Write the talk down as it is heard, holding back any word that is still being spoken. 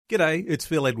G'day, it's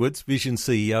Phil Edwards, Vision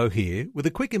CEO here, with a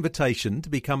quick invitation to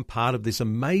become part of this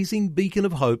amazing beacon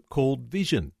of hope called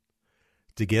Vision.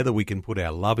 Together we can put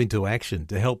our love into action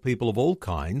to help people of all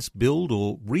kinds build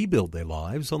or rebuild their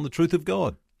lives on the truth of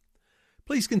God.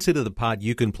 Please consider the part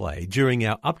you can play during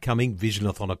our upcoming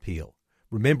Visionathon appeal,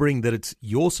 remembering that it's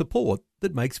your support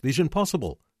that makes Vision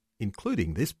possible,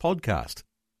 including this podcast.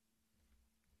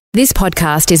 This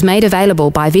podcast is made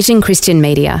available by Vision Christian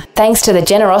Media, thanks to the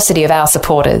generosity of our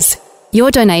supporters.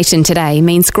 Your donation today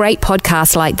means great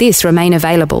podcasts like this remain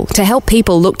available to help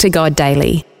people look to God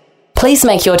daily. Please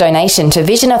make your donation to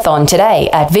Visionathon today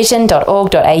at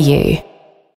vision.org.au.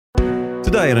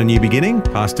 Today on A New Beginning,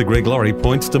 Pastor Greg Laurie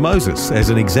points to Moses as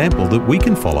an example that we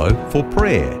can follow for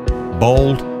prayer.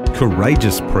 Bold,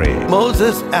 courageous prayer.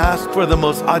 Moses asked for the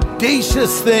most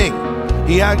audacious thing.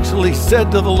 He actually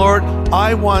said to the Lord,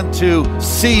 I want to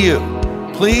see you.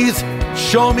 Please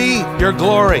show me your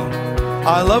glory.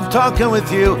 I love talking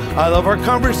with you. I love our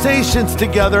conversations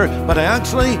together, but I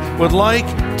actually would like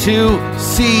to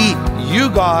see you,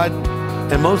 God.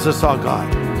 And Moses saw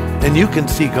God, and you can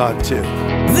see God too.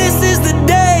 This is the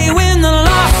day when the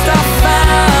lost are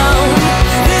found.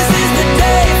 This is the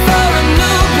day for a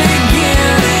new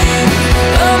beginning.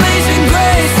 Amazing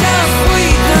grace, how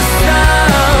sweet the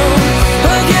sound.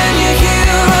 Again you hear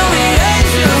all the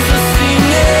angels are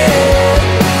singing.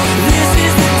 This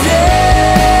is the day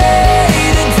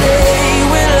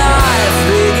when life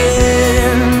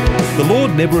begins. The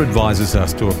Lord never advises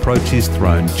us to approach His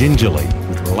throne gingerly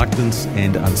with reluctance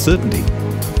and uncertainty.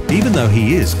 Even though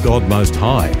He is God Most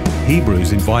High,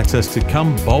 Hebrews invites us to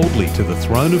come boldly to the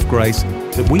throne of grace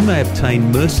that we may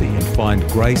obtain mercy and find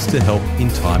grace to help in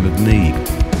time of need.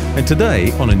 And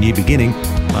today, on A New Beginning,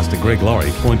 Pastor Greg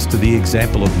Laurie points to the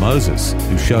example of Moses,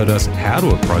 who showed us how to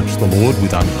approach the Lord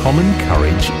with uncommon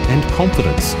courage and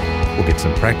confidence. We'll get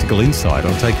some practical insight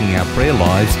on taking our prayer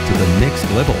lives to the next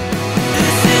level.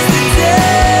 This is the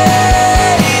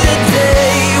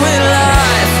day when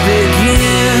life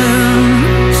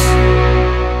begins.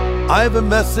 I have a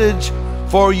message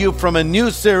for you from a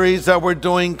new series that we're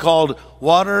doing called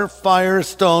Water, Fire,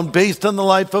 Stone, based on the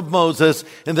life of Moses.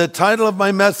 And the title of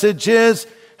my message is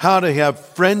How to Have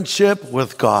Friendship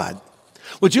with God.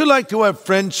 Would you like to have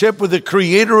friendship with the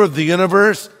creator of the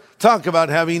universe? Talk about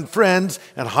having friends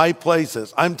at high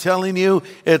places. I'm telling you,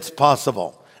 it's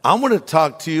possible. I want to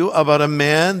talk to you about a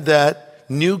man that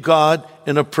knew God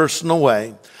in a personal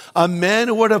way. A man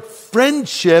who had a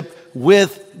friendship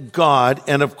with God.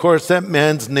 And of course, that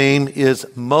man's name is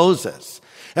Moses.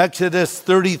 Exodus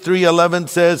 33:11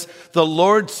 says, the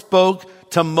Lord spoke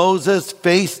to Moses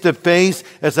face to face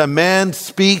as a man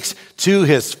speaks to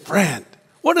his friend.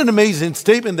 What an amazing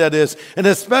statement that is, and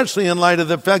especially in light of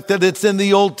the fact that it's in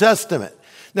the Old Testament.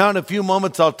 Now, in a few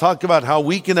moments, I'll talk about how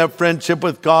we can have friendship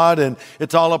with God, and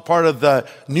it's all a part of the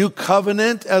new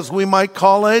covenant, as we might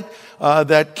call it,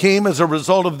 that came as a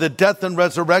result of the death and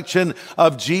resurrection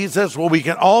of Jesus, where we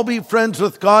can all be friends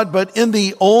with God. But in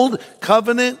the Old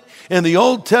Covenant, in the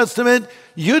Old Testament,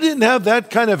 you didn't have that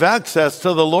kind of access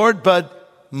to the Lord,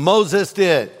 but Moses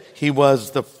did. He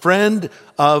was the friend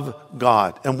of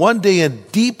God. And one day in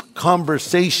deep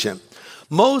conversation,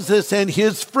 Moses and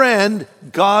his friend,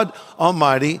 God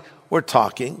Almighty, were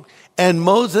talking, and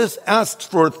Moses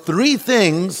asked for three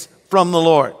things from the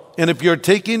Lord. And if you're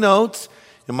taking notes,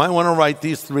 you might want to write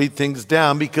these three things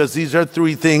down, because these are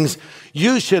three things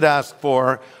you should ask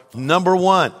for. Number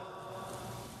one,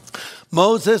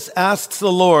 Moses asks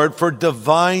the Lord for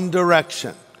divine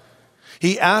direction.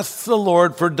 He asks the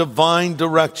Lord for divine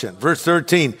direction. Verse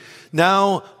 13,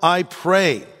 now I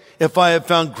pray, if I have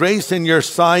found grace in your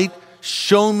sight,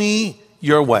 show me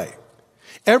your way.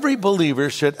 Every believer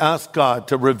should ask God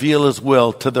to reveal His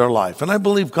will to their life. And I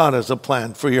believe God has a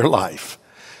plan for your life.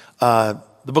 The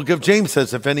book of James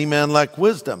says, if any man lack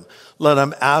wisdom, let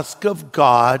him ask of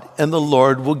God, and the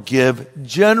Lord will give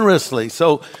generously.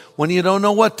 So when you don't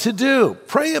know what to do,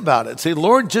 pray about it. Say,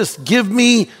 Lord, just give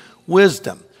me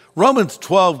wisdom. Romans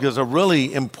 12 gives a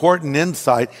really important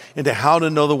insight into how to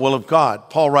know the will of God.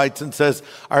 Paul writes and says,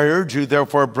 I urge you,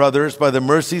 therefore, brothers, by the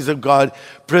mercies of God,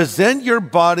 present your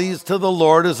bodies to the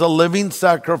Lord as a living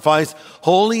sacrifice,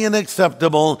 holy and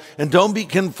acceptable, and don't be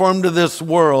conformed to this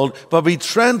world, but be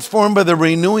transformed by the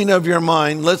renewing of your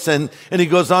mind. Listen, and he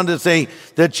goes on to say,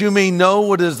 that you may know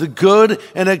what is the good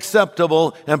and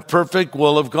acceptable and perfect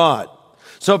will of God.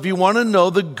 So if you want to know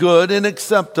the good and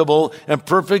acceptable and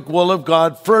perfect will of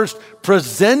God, first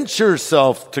present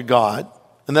yourself to God.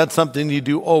 And that's something you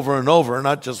do over and over,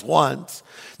 not just once.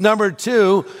 Number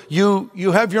two,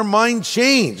 you have your mind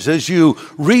changed as you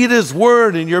read his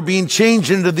word and you're being changed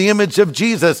into the image of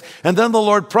Jesus. And then the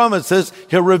Lord promises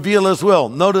he'll reveal his will.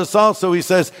 Notice also he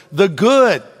says the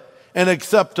good and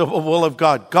acceptable will of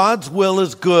God. God's will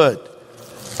is good.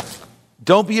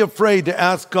 Don't be afraid to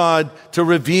ask God to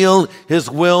reveal his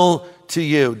will to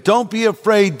you. Don't be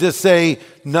afraid to say,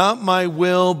 not my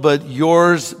will, but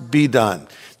yours be done.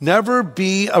 Never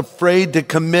be afraid to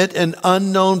commit an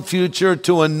unknown future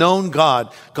to a known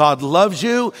God. God loves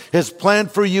you. His plan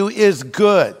for you is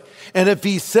good. And if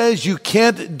he says you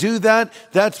can't do that,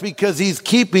 that's because he's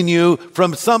keeping you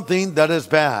from something that is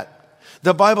bad.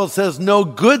 The Bible says no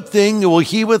good thing will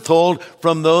he withhold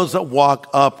from those that walk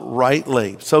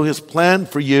uprightly. So his plan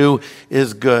for you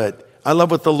is good. I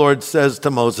love what the Lord says to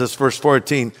Moses, verse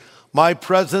 14. My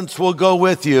presence will go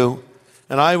with you,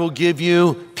 and I will give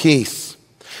you peace.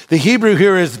 The Hebrew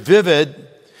here is vivid.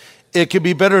 It could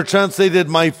be better translated,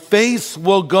 my face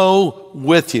will go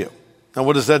with you. Now,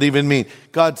 what does that even mean?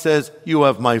 God says, you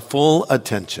have my full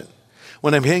attention.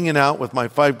 When I'm hanging out with my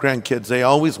 5 grandkids, they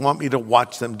always want me to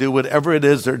watch them do whatever it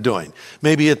is they're doing.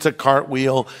 Maybe it's a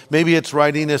cartwheel. Maybe it's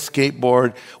riding a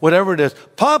skateboard. Whatever it is.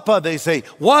 Papa, they say,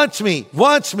 watch me,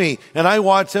 watch me. And I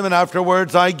watch them, and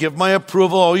afterwards I give my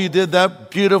approval. Oh, you did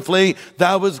that beautifully.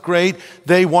 That was great.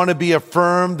 They want to be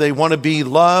affirmed. They want to be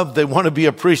loved. They want to be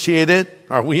appreciated.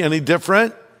 Are we any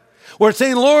different? We're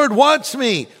saying, Lord, watch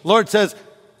me. Lord says,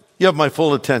 you have my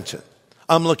full attention.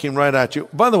 I'm looking right at you.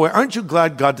 By the way, aren't you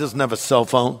glad God doesn't have a cell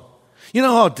phone? You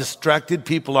know how distracted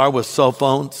people are with cell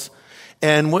phones?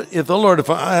 And if the Lord, he's,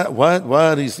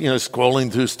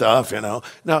 scrolling through stuff, Now,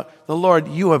 the Lord,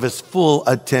 you have his full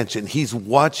attention. He's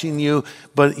watching you,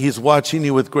 but he's watching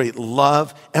you with great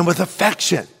love and with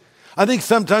affection. I think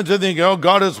sometimes I think, oh,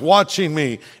 God is watching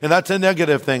me. And that's a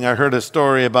negative thing. I heard a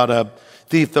story about a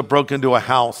thief that broke into a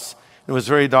house. It was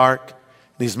very dark.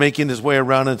 He's making his way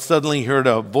around, and suddenly he heard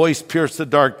a voice pierce the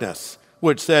darkness,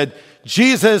 which said,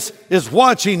 Jesus is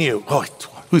watching you. Oh,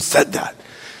 who said that?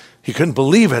 He couldn't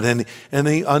believe it. And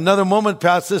another moment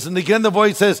passes, and again the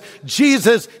voice says,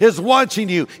 Jesus is watching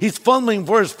you. He's fumbling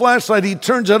for his flashlight. He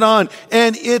turns it on,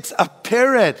 and it's a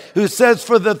parrot who says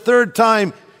for the third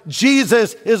time,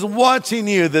 Jesus is watching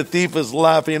you. The thief is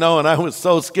laughing, and I was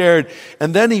so scared.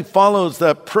 And then he follows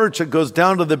that perch that goes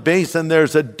down to the base, and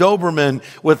there's a Doberman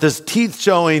with his teeth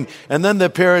showing. And then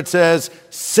the parrot says,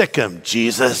 sick him,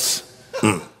 Jesus.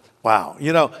 Wow.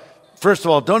 First of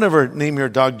all, don't ever name your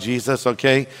dog Jesus,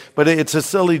 okay? But it's a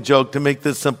silly joke to make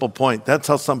this simple point. That's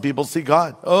how some people see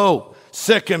God. Oh,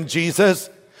 sick him, Jesus.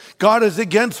 God is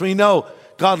against me. No,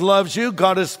 God loves you.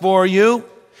 God is for you.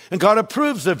 And God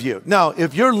approves of you. Now,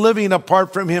 if you're living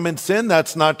apart from him in sin,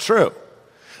 that's not true.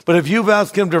 But if you've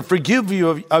asked him to forgive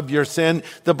you of your sin,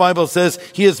 the Bible says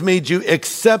he has made you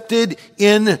accepted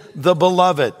in the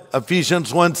beloved.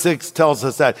 Ephesians 1:6 tells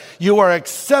us that. You are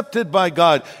accepted by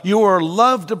God. You are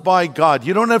loved by God.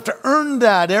 You don't have to earn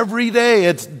that every day.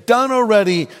 It's done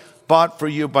already, bought for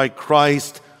you by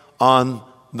Christ on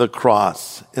the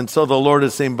cross. And so the Lord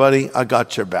is saying, buddy, I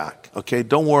got your back. Okay,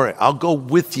 don't worry. I'll go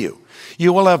with you.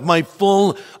 You will have my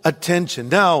full attention.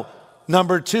 Now,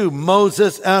 number 2,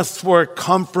 Moses asks for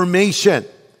confirmation.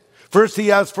 First,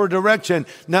 he asked for direction.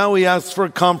 Now he asks for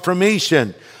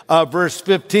confirmation. Verse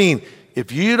 15,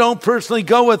 if you don't personally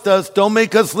go with us, don't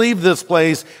make us leave this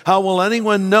place. How will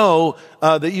anyone know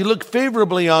that you look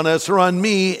favorably on us or on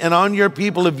me and on your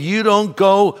people if you don't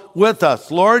go with us?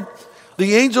 Lord,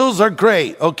 the angels are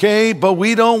great, okay? But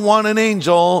we don't want an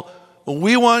angel.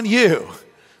 We want you.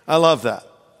 I love that.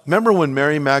 Remember when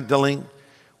Mary Magdalene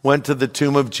went to the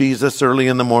tomb of Jesus early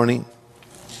in the morning?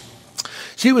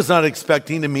 She was not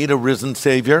expecting to meet a risen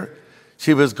Savior.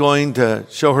 She was going to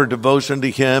show her devotion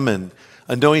to him and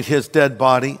anoint his dead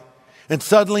body. And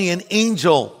suddenly an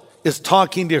angel is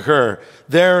talking to her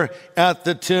there at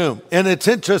the tomb. And it's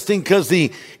interesting because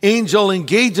the angel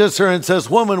engages her and says,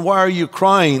 woman, why are you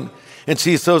crying? And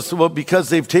she says, well, because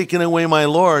they've taken away my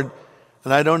Lord.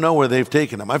 And I don't know where they've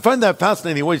taken him. I find that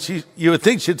fascinating. You would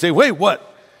think she'd say, wait,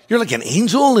 what? You're like an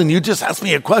angel and you just asked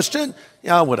me a question?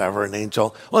 Yeah, whatever, an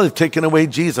angel. Well, they've taken away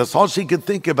Jesus. All she could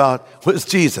think about was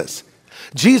Jesus.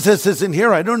 Jesus isn't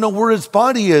here. I don't know where his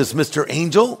body is, Mr.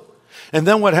 Angel. And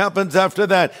then what happens after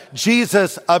that?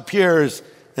 Jesus appears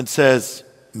and says,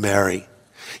 Mary.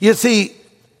 You see,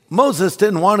 Moses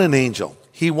didn't want an angel.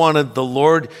 He wanted the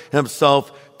Lord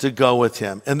himself to go with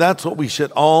him. And that's what we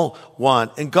should all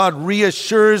want. And God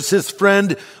reassures his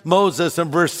friend Moses in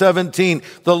verse 17.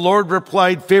 The Lord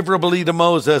replied favorably to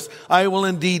Moses, I will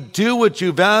indeed do what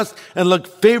you've asked and look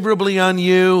favorably on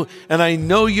you, and I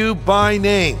know you by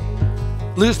name.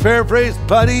 Loose paraphrase,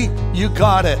 buddy, you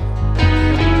got it.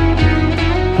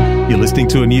 You're listening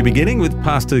to A New Beginning with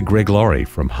Pastor Greg Laurie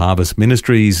from Harvest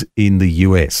Ministries in the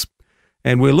US.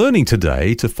 And we're learning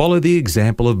today to follow the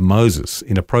example of Moses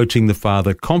in approaching the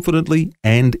Father confidently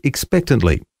and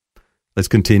expectantly. Let's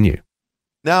continue.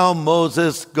 Now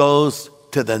Moses goes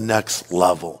to the next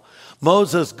level.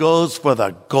 Moses goes for the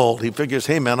gold. He figures,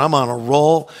 hey man, I'm on a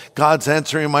roll. God's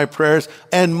answering my prayers.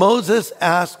 And Moses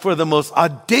asked for the most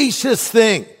audacious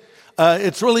thing.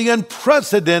 It's really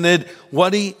unprecedented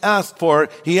what he asked for.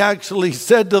 He actually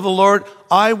said to the Lord,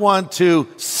 I want to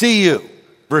see you.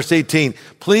 Verse 18,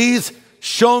 please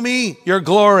show me your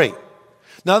glory.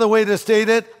 Another way to state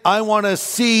it, I want to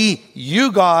see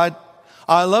you, God.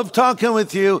 I love talking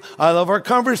with you. I love our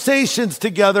conversations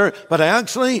together, but I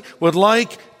actually would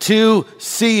like to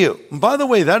see you. And by the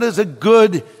way, that is a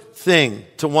good thing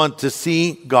to want to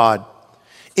see God.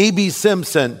 A.B.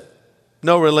 Simpson,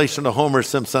 no relation to Homer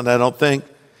Simpson, I don't think.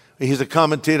 He's a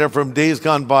commentator from days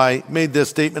gone by, made this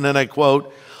statement, and I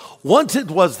quote, once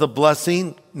it was the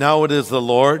blessing, now it is the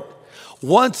Lord.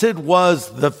 Once it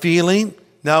was the feeling,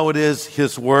 now it is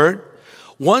his word.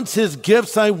 Once his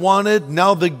gifts I wanted,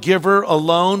 now the giver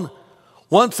alone.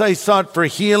 Once I sought for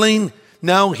healing,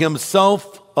 now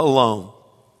himself alone.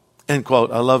 End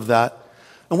quote. I love that.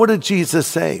 And what did Jesus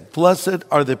say? Blessed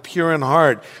are the pure in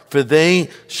heart, for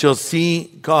they shall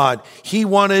see God. He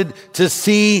wanted to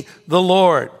see the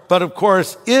Lord. But of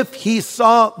course, if he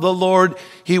saw the Lord,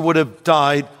 he would have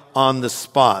died on the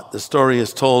spot. The story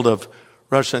is told of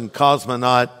Russian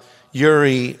cosmonaut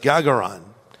Yuri Gagarin.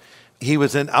 He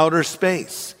was in outer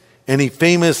space, and he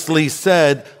famously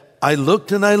said, I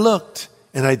looked, and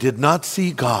I did not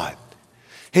see God.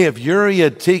 Hey, if Yuri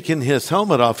had taken his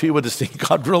helmet off, he would have seen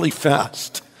God really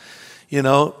fast,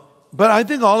 But I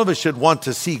think all of us should want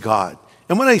to see God.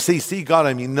 And when I say see God,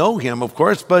 I mean know him, of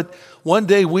course, but one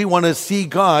day we want to see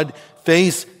God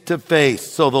face to face.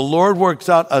 So the Lord works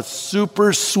out a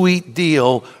super sweet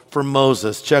deal for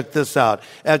Moses. Check this out.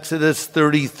 Exodus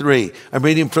 33. I'm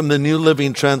reading from the New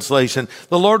Living Translation.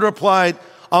 The Lord replied,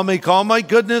 I'll make all my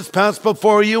goodness pass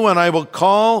before you, and I will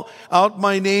call out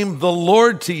my name, the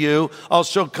Lord, to you. I'll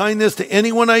show kindness to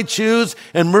anyone I choose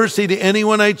and mercy to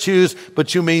anyone I choose,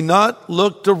 but you may not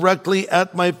look directly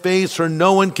at my face, for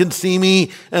no one can see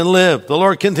me and live. The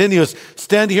Lord continues,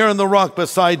 stand here on the rock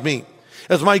beside me.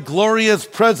 As my glorious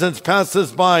presence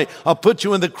passes by, I'll put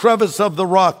you in the crevice of the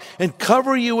rock and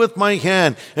cover you with my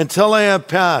hand until I have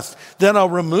passed. Then I'll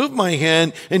remove my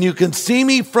hand and you can see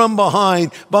me from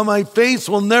behind, but my face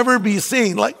will never be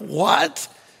seen. Like, what?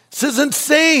 This is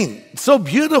insane. It's so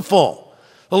beautiful.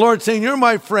 The Lord's saying, you're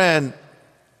my friend.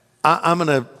 I'm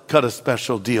going to cut a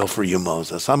special deal for you,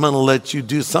 Moses. I'm going to let you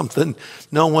do something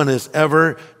no one has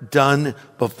ever done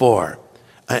before.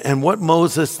 And what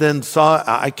Moses then saw,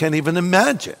 I can't even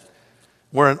imagine.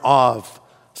 We're in awe of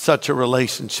such a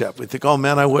relationship. We think, oh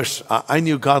man, I wish I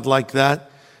knew God like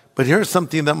that. But here's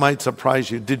something that might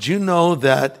surprise you. Did you know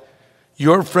that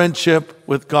your friendship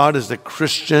with God as a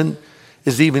Christian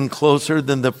is even closer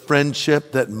than the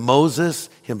friendship that Moses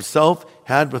himself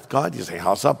had with God? You say,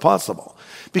 how's that possible?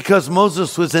 Because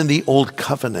Moses was in the Old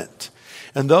Covenant.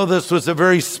 And though this was a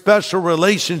very special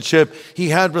relationship he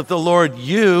had with the Lord,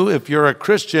 you, if you're a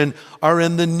Christian, are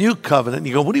in the New Covenant.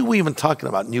 You go, what are we even talking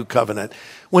about, New Covenant?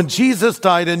 When Jesus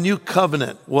died, a new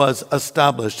covenant was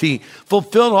established. He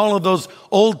fulfilled all of those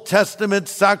Old Testament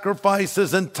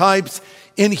sacrifices and types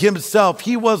in himself.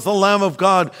 He was the Lamb of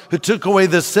God who took away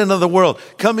the sin of the world.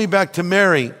 Coming back to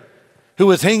Mary, who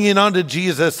was hanging on to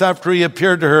Jesus after he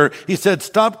appeared to her, he said,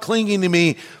 stop clinging to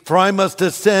me, for I must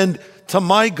ascend to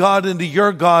my God and to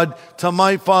your God, to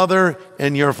my Father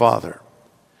and your Father.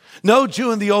 No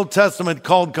Jew in the Old Testament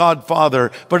called God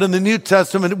Father, but in the New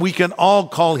Testament, we can all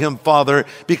call him Father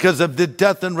because of the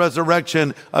death and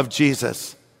resurrection of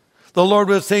Jesus. The Lord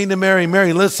was saying to Mary,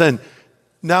 Mary, listen,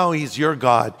 now he's your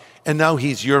God, and now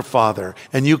he's your Father,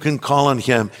 and you can call on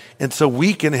him. And so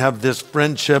we can have this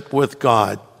friendship with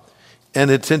God. And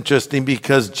it's interesting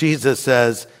because Jesus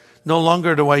says, no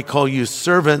longer do I call you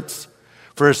servants,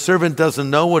 for a servant doesn't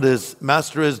know what his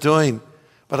master is doing,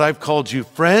 but I've called you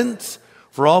friends,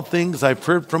 for all things I've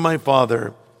heard from my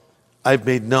Father, I've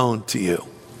made known to you.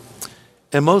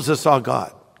 And Moses saw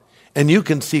God, and you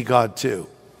can see God too.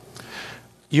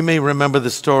 You may remember the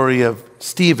story of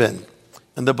Stephen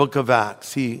in the book of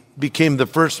Acts. He became the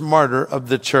first martyr of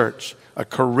the church, a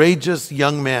courageous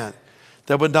young man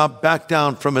that would not back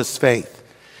down from his faith.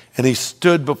 And he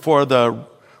stood before the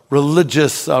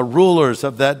religious rulers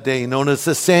of that day, known as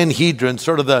the Sanhedrin,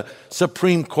 sort of the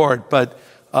Supreme Court, but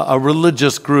a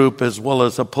religious group as well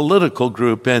as a political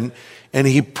group. And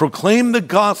he proclaimed the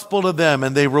gospel to them,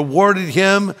 and they rewarded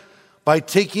him by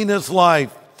taking his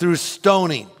life through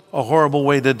stoning, a horrible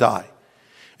way to die.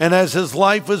 And as his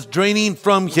life was draining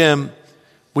from him,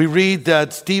 we read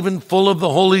that Stephen, full of the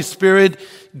Holy Spirit,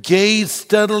 gazed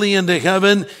steadily into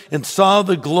heaven and saw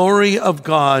the glory of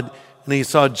God. And he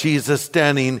saw Jesus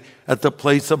standing at the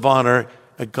place of honor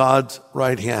at God's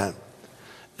right hand.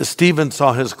 Stephen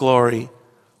saw his glory.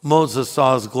 Moses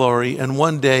saw his glory. And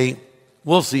one day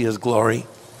we'll see his glory.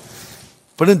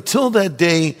 But until that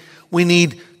day, we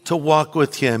need to walk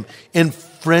with him in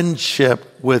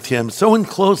friendship with him. So in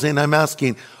closing, I'm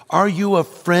asking, are you a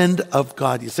friend of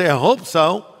God? You say, I hope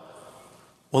so.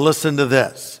 Well, listen to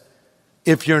this.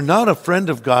 If you're not a friend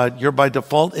of God, you're by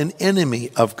default an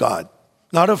enemy of God.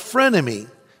 Not a frenemy,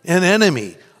 an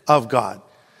enemy of God.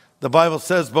 The Bible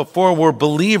says before we're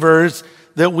believers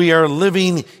that we are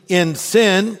living in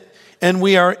sin and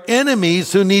we are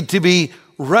enemies who need to be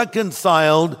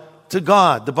reconciled to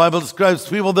God. The Bible describes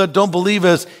people that don't believe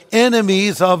as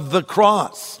enemies of the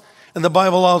cross. And the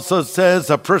Bible also says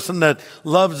a person that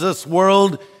loves this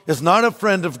world is not a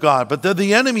friend of God, but they're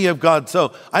the enemy of God.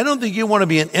 So I don't think you want to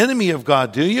be an enemy of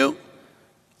God, do you?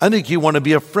 I think you want to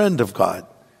be a friend of God.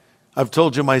 I've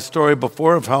told you my story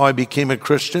before of how I became a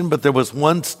Christian, but there was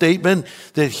one statement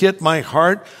that hit my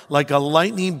heart like a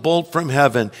lightning bolt from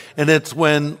heaven. And it's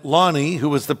when Lonnie, who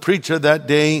was the preacher that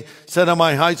day, said on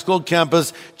my high school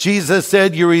campus, Jesus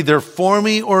said, you're either for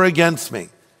me or against me.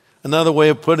 Another way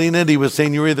of putting it, he was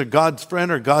saying you're either God's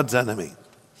friend or God's enemy.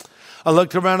 I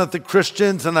looked around at the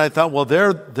Christians and I thought, well,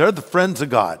 they're the friends of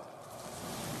God.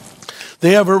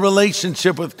 They have a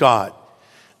relationship with God.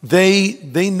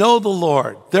 They know the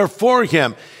Lord. They're for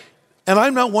him. And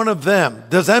I'm not one of them.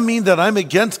 Does that mean that I'm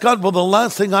against God? Well, the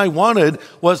last thing I wanted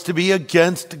was to be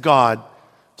against God.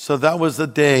 So that was the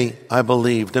day I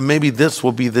believed. And maybe this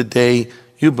will be the day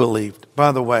you believed.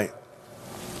 By the way,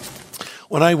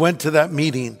 when I went to that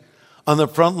meeting on the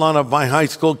front lawn of my high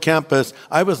school campus,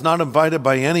 I was not invited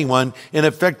by anyone. In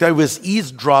effect, I was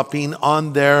eavesdropping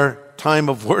on their time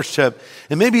of worship.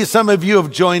 And maybe some of you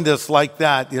have joined us like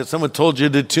that. You know, someone told you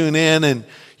to tune in and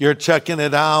you're checking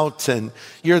it out and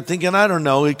you're thinking, I don't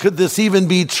know, could this even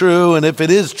be true? And if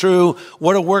it is true,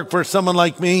 would it work for someone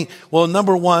like me? Well,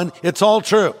 number one, it's all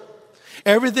true.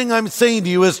 Everything I'm saying to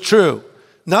you is true.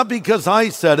 Not because I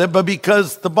said it, but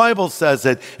because the Bible says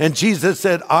it. And Jesus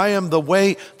said, I am the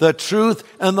way, the truth,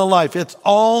 and the life. It's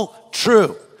all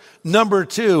true. Number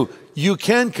two, you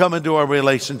can come into a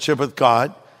relationship with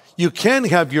God. You can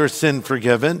have your sin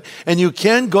forgiven, and you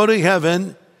can go to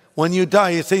heaven when you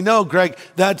die. You say, no, Greg,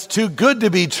 that's too good to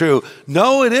be true.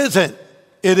 No, it isn't.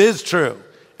 It is true.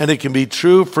 And it can be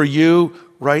true for you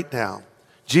right now.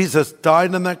 Jesus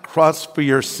died on that cross for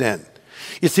your sin.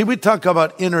 You see, we talk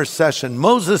about intercession.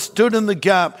 Moses stood in the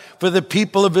gap for the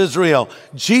people of Israel.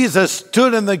 Jesus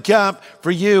stood in the gap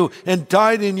for you and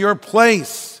died in your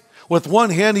place. With one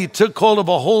hand, he took hold of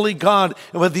a holy God,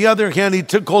 and with the other hand, he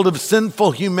took hold of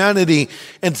sinful humanity,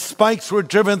 and spikes were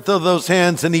driven through those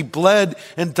hands, and he bled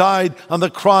and died on the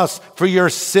cross for your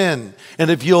sin. And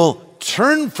if you'll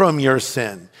turn from your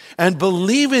sin and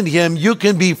believe in him, you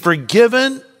can be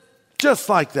forgiven just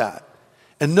like that.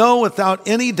 And know without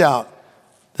any doubt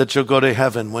that you'll go to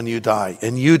heaven when you die.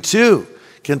 And you too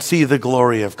can see the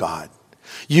glory of God.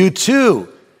 You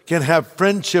too can have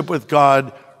friendship with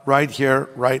God right here,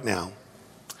 right now.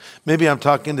 Maybe I'm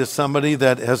talking to somebody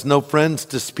that has no friends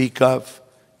to speak of.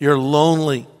 You're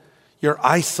lonely. You're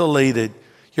isolated.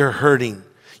 You're hurting.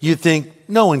 You think,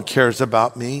 no one cares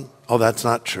about me. Oh, that's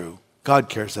not true. God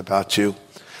cares about you.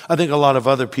 I think a lot of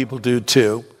other people do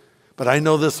too. But I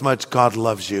know this much, God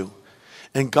loves you.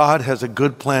 And God has a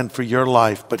good plan for your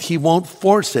life, but he won't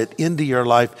force it into your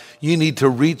life. You need to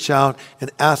reach out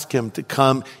and ask him to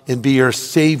come and be your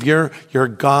Savior, your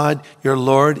God, your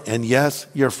Lord, and yes,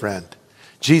 your friend.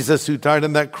 Jesus, who died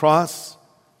on that cross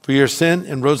for your sin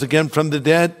and rose again from the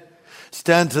dead,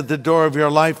 stands at the door of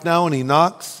your life now and he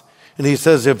knocks. And he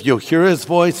says, if you'll hear his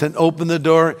voice and open the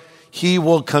door, he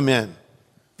will come in.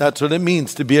 That's what it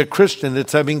means to be a Christian.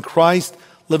 It's having Christ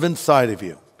live inside of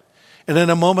you. And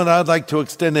in a moment, I'd like to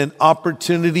extend an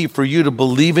opportunity for you to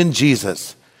believe in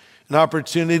Jesus, an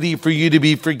opportunity for you to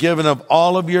be forgiven of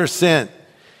all of your sin.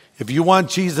 If you want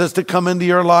Jesus to come into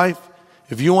your life,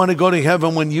 if you want to go to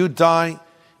heaven when you die,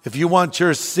 if you want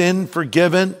your sin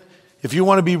forgiven, if you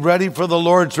want to be ready for the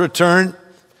Lord's return,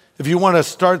 if you want to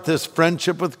start this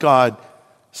friendship with God,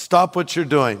 stop what you're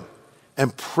doing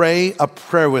and pray a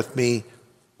prayer with me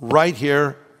right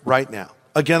here, right now.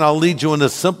 Again, I'll lead you in a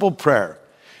simple prayer.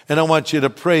 And I want you to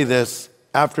pray this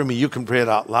after me. You can pray it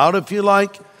out loud if you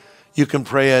like. You can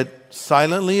pray it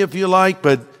silently if you like,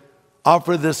 but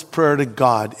offer this prayer to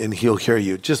God and he'll hear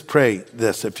you. Just pray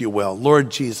this if you will. Lord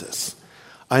Jesus,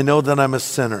 I know that I'm a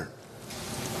sinner,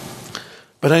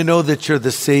 but I know that you're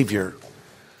the Savior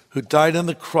who died on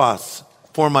the cross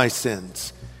for my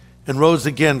sins and rose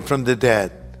again from the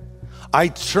dead. I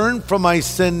turn from my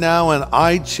sin now and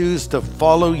I choose to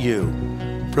follow you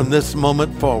from this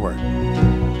moment forward.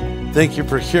 Thank you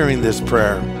for hearing this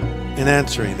prayer and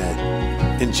answering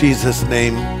it. In Jesus'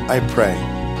 name I pray.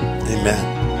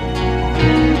 Amen.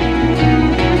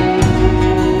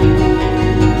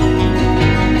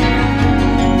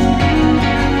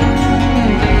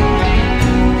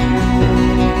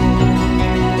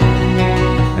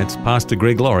 That's Pastor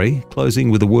Greg Laurie closing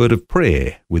with a word of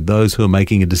prayer with those who are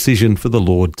making a decision for the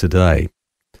Lord today.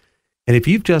 And if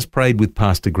you've just prayed with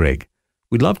Pastor Greg,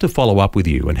 we'd love to follow up with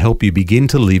you and help you begin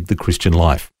to live the Christian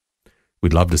life.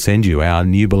 We'd love to send you our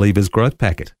New Believers Growth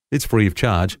Packet. It's free of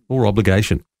charge or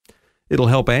obligation. It'll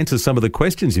help answer some of the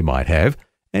questions you might have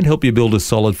and help you build a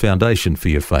solid foundation for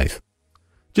your faith.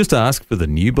 Just ask for the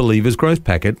New Believers Growth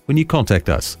Packet when you contact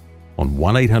us on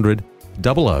 1800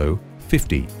 00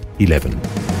 50 11.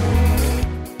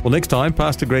 Well, next time,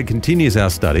 Pastor Greg continues our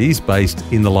studies based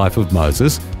in the life of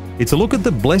Moses. It's a look at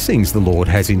the blessings the Lord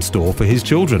has in store for his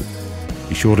children.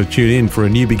 Be sure to tune in for a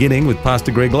new beginning with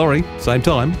Pastor Greg Laurie, same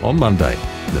time on Monday.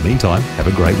 In the meantime, have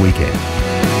a great weekend.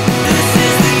 This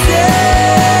is the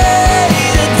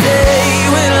day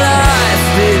when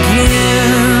life begins.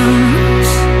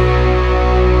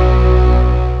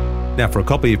 Now, for a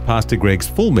copy of Pastor Greg's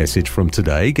full message from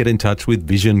today, get in touch with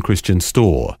Vision Christian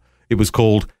Store. It was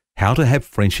called How to Have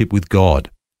Friendship with God.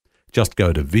 Just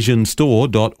go to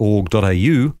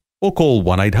visionstore.org.au or call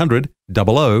 1800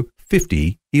 00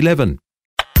 50 11.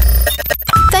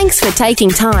 Thanks for taking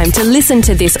time to listen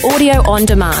to this audio on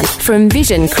demand from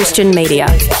Vision Christian Media.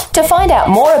 To find out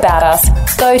more about us,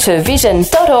 go to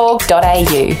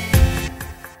vision.org.au.